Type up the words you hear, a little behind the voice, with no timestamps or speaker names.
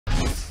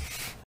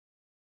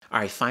All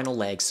right, final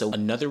leg. So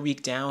another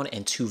week down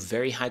and two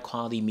very high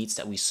quality meets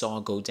that we saw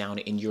go down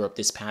in Europe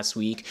this past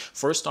week.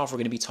 First off, we're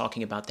going to be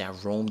talking about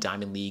that Rome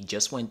Diamond League.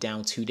 Just went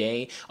down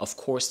today. Of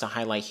course, the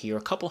highlight here,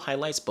 a couple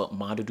highlights, but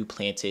Mondo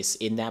Duplantis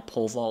in that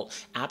pole vault,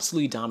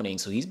 absolutely dominating.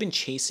 So he's been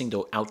chasing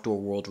the outdoor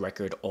world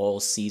record all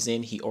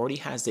season. He already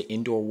has the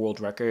indoor world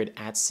record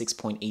at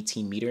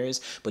 6.18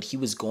 meters, but he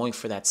was going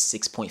for that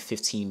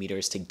 6.15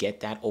 meters to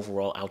get that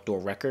overall outdoor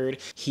record.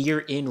 Here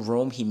in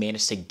Rome, he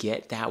managed to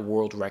get that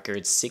world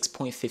record,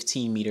 6.15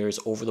 meters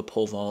over the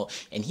pole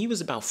vault, and he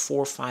was about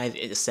 4 or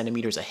 5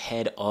 centimeters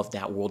ahead of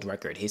that world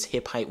record. His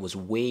hip height was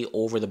way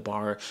over the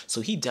bar, so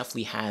he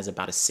definitely has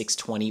about a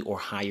 620 or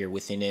higher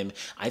within him.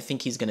 I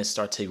think he's going to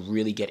start to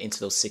really get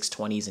into those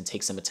 620s and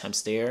take some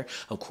attempts there.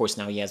 Of course,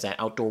 now he has that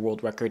outdoor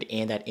world record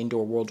and that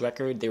indoor world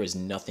record. There is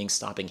nothing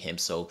stopping him,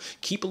 so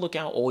keep a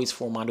lookout always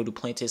for Mondo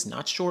Duplantis.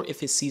 Not sure if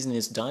his season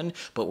is done,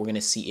 but we're going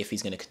to see if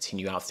he's going to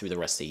continue out through the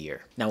rest of the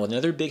year. Now,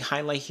 another big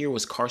highlight here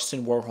was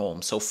Karsten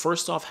Warholm. So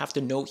first off, have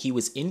to note he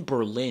was in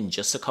Berlin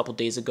just a couple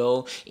days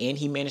ago, and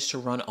he managed to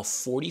run a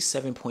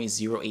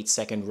 47.08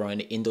 second run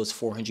in those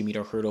 400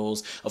 meter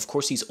hurdles. Of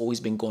course, he's always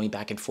been going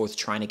back and forth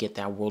trying to get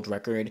that world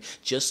record.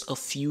 Just a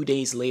few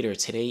days later,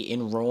 today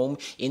in Rome,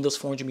 in those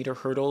 400 meter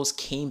hurdles,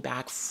 came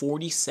back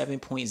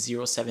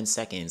 47.07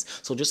 seconds.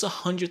 So just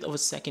 100th of a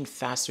second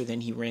faster than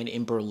he ran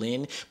in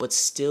Berlin, but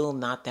still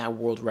not that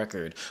world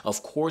record.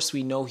 Of course,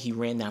 we know he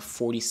ran that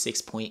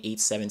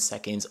 46.87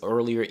 seconds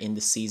earlier in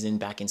the season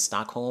back in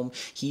Stockholm.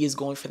 He is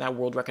going for that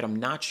world record.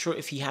 I'm not sure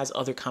if he has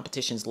other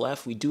competitions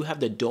left. We do have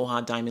the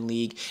Doha Diamond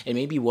League and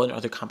maybe one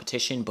other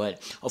competition,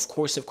 but of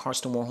course, if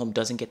Karsten Warholm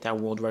doesn't get that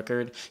world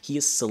record, he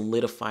has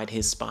solidified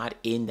his spot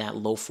in that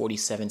low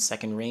 47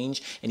 second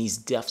range, and he's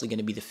definitely going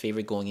to be the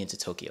favorite going into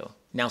Tokyo.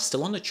 Now,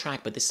 still on the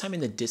track, but this time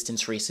in the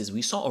distance races,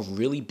 we saw a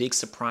really big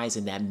surprise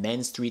in that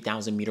men's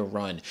 3,000 meter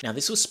run. Now,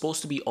 this was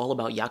supposed to be all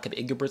about Jakob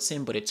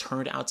Ingebrigtsen, but it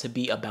turned out to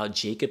be about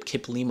Jakob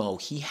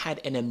Kiplimo. He had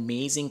an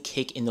amazing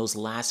kick in those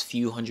last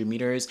few hundred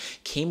meters,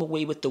 came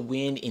away with the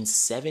win in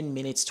 7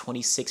 minutes,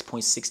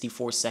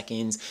 26.64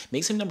 seconds,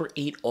 makes him number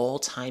 8 all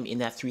time in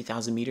that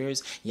 3,000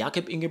 meters.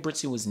 Jakob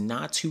Ingebrigtsen was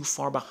not too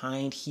far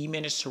behind. He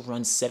managed to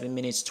run 7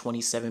 minutes,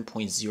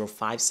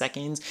 27.05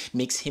 seconds,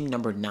 makes him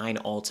number 9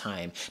 all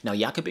time. Now,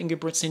 Jakob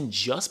Ingebrigtsen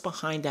just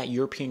behind that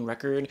European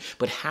record,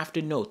 but have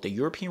to note the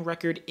European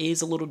record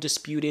is a little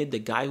disputed. The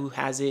guy who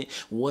has it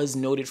was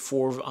noted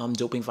for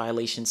doping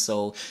violations,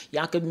 so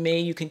Jakob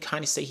you can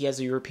kind of say he has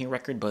a European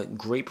record, but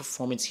great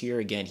performance here.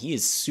 Again, he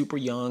is super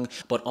young,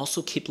 but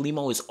also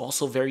Kiplimo is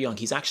also very young.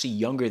 He's actually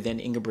younger than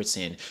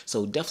Ingebrigtsen,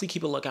 so definitely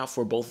keep a lookout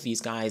for both of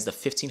these guys. The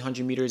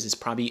 1500 meters is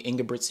probably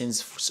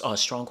Ingebrigtsen's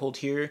stronghold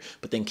here,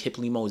 but then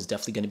Kiplimo is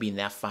definitely going to be in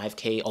that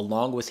 5K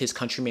along with his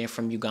countryman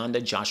from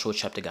Uganda, Joshua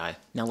Chepkoech.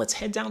 Now let's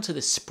head down to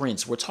the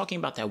sprints. We're talking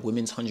about that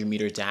women's 100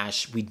 meter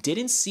dash. We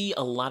didn't see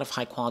a lot of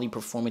high quality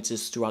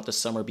performances throughout the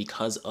summer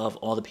because of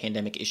all the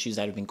pandemic issues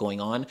that have been going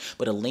on,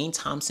 but Elaine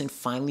Thompson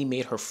finally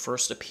made her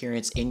first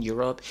appearance in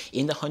Europe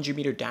in the 100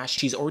 meter dash.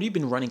 She's already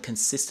been running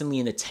consistently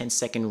in the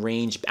 10-second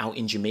range out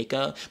in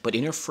Jamaica, but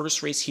in her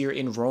first race here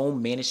in Rome,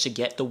 managed to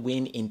get the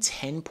win in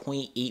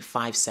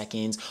 10.85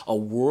 seconds, a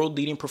world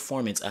leading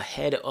performance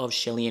ahead of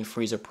Shelly-Ann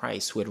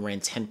Fraser-Pryce, who had ran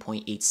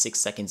 10.86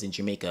 seconds in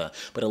Jamaica.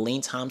 But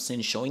Elaine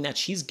Thompson showing that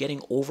she's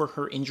getting over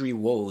her injury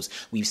woes.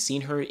 We've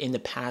seen her in the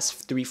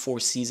past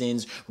 3-4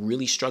 seasons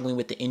really struggling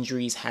with the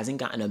injuries, hasn't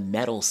gotten a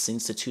medal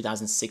since the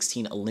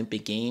 2016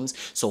 Olympic Games,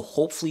 so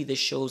hopefully this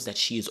shows that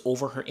she is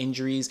over her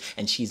injuries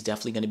and she's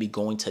definitely going to be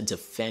going to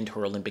defend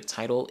her Olympic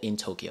title in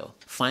Tokyo.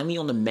 Finally,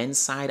 on the men's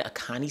side,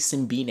 Akani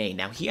Simbine.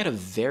 Now, he had a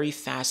very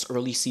fast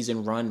early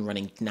season run,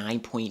 running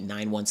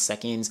 9.91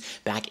 seconds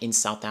back in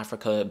South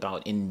Africa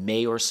about in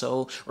May or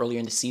so earlier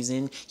in the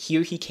season.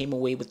 Here he came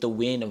away with the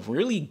win, a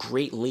really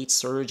great late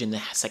surge in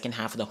the second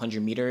half of the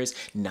 100 meters,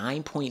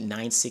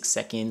 9.96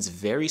 seconds,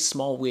 very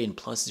small win,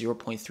 plus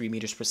 0.3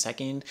 meters per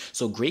second.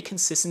 So great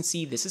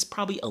consistency. This is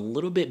probably a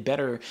little bit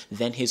better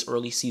than his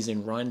early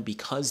season run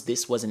because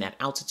this wasn't at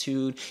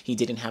altitude. He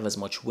didn't have as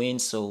much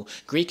wind. So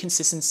great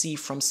consistency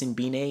from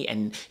Simbine.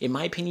 And in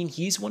my opinion,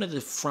 he's one of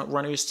the front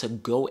runners to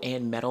go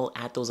and medal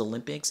at those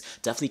Olympics.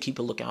 Definitely keep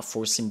a lookout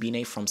for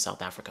Simbine from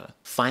South Africa.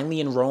 Finally,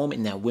 in Rome,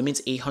 in that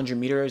women's 800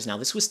 meters, now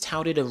this was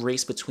touted a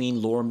race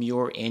between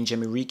Muir and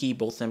Jemma,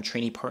 both of them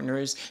training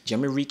partners.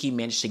 Jemma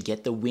managed to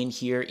get the win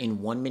here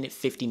in 1 minute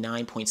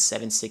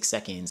 59.76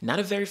 seconds. Not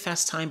a very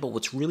fast time, but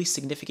what's really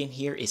significant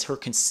here is her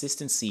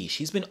consistency.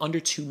 She's been under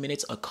 2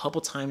 minutes a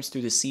couple times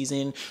through the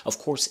season. Of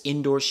course,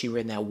 indoors, she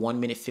ran that 1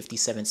 minute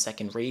 57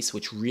 second race,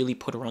 which really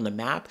put her on the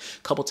map.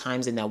 A couple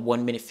times in that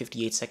 1 minute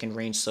 58 second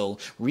range. So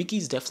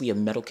Reekie's definitely a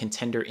medal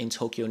contender in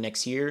Tokyo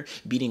next year,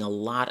 beating a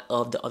lot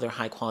of the other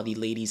high quality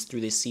ladies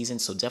through this season.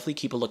 So definitely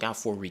keep a lookout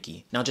for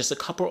Reekie. Now, just a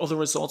couple other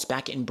results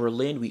back in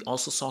Berlin. We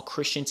also saw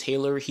Christian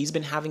Taylor. He's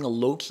been having a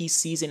low-key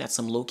season at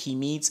some low-key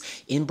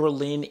meets. In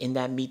Berlin, in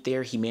that meet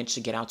there, he managed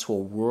to get out to a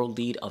world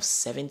lead of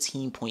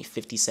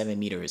 17.57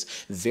 meters.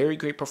 Very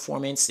great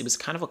performance. It was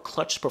kind of a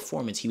clutch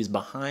performance. He was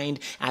behind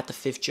at the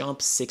 5th jump,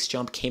 6th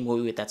jump, came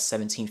away with that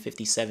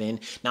 17.57.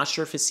 Not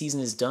sure if his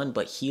season is done,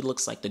 but he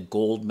looks like the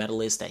gold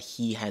medalist that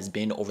he has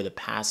been over the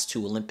past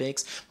 2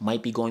 Olympics.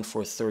 Might be going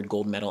for a 3rd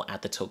gold medal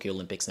at the Tokyo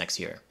Olympics next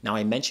year. Now,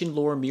 I mentioned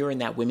Laura Muir in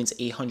that women's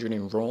 800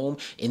 in Rome.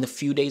 In the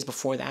few days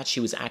before that, she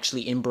was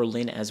actually in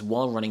Berlin as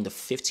well, running the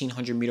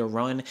 1500 meter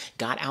run,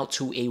 got out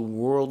to a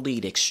world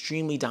lead,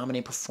 extremely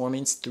dominant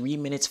performance, 3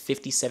 minutes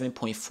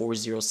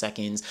 57.40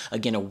 seconds.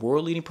 Again, a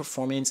world leading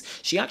performance.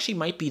 She actually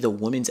might be the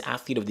women's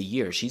athlete of the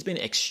year. She's been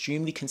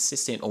extremely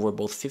consistent over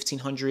both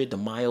 1500, the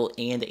mile,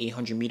 and the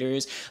 800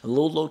 meters. A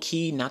little low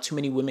key, not too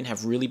many women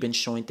have really been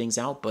showing things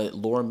out, but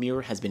Laura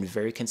Muir has been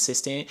very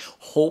consistent.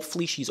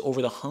 Hopefully she's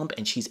over the hump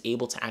and she's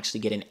able to actually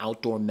get an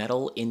outdoor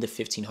medal in the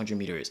 1500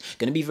 meters.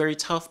 Gonna be very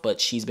tough, but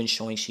she's been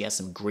showing she has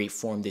some great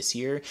form this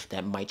year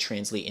that might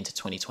translate into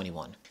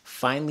 2021.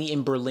 Finally,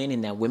 in Berlin,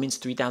 in that women's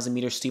 3000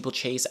 meter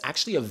steeplechase,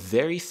 actually a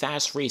very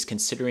fast race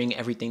considering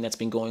everything that's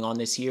been going on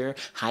this year.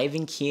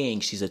 Hyvin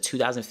Kiyeng, she's a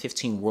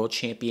 2015 world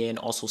champion,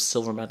 also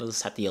silver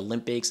medalist at the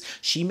Olympics.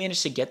 She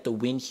managed to get the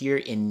win here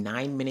in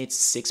 9 minutes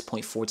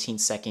 6.14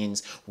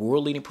 seconds.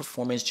 World leading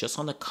performance, just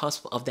on the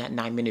cusp of that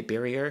 9-minute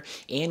barrier.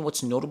 And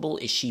what's notable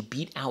is she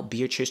beat out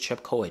Beatrice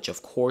Chepkoech,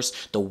 of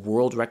course, the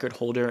world record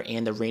holder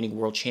and the reigning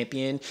world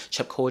champion.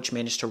 Chepkoech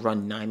managed to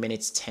run 9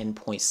 minutes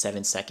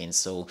 10.7 seconds.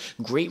 So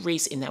great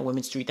race in that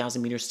women's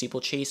 3000 meter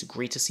steeplechase.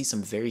 Great to see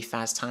some very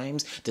fast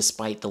times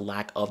despite the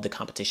lack of the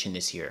competition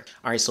this year.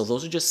 All right, so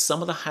those are just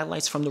some of the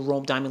highlights from the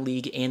Rome Diamond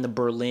League and the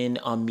Berlin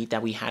meet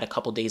that we had a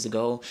couple days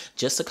ago.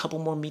 Just a couple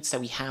more meets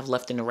that we have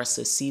left in the rest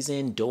of the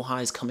season.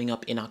 Doha is coming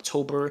up in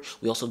October.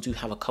 We also do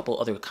have a couple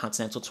other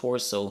continental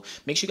tours, so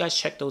make sure you guys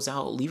check those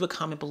out. Leave a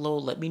comment below.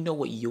 Let me know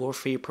what your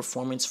favorite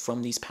performance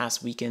from these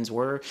past weekends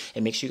were,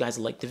 and make sure you guys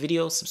like the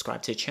video,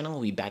 subscribe to the channel.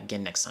 We'll be back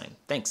again next time.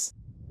 Thanks.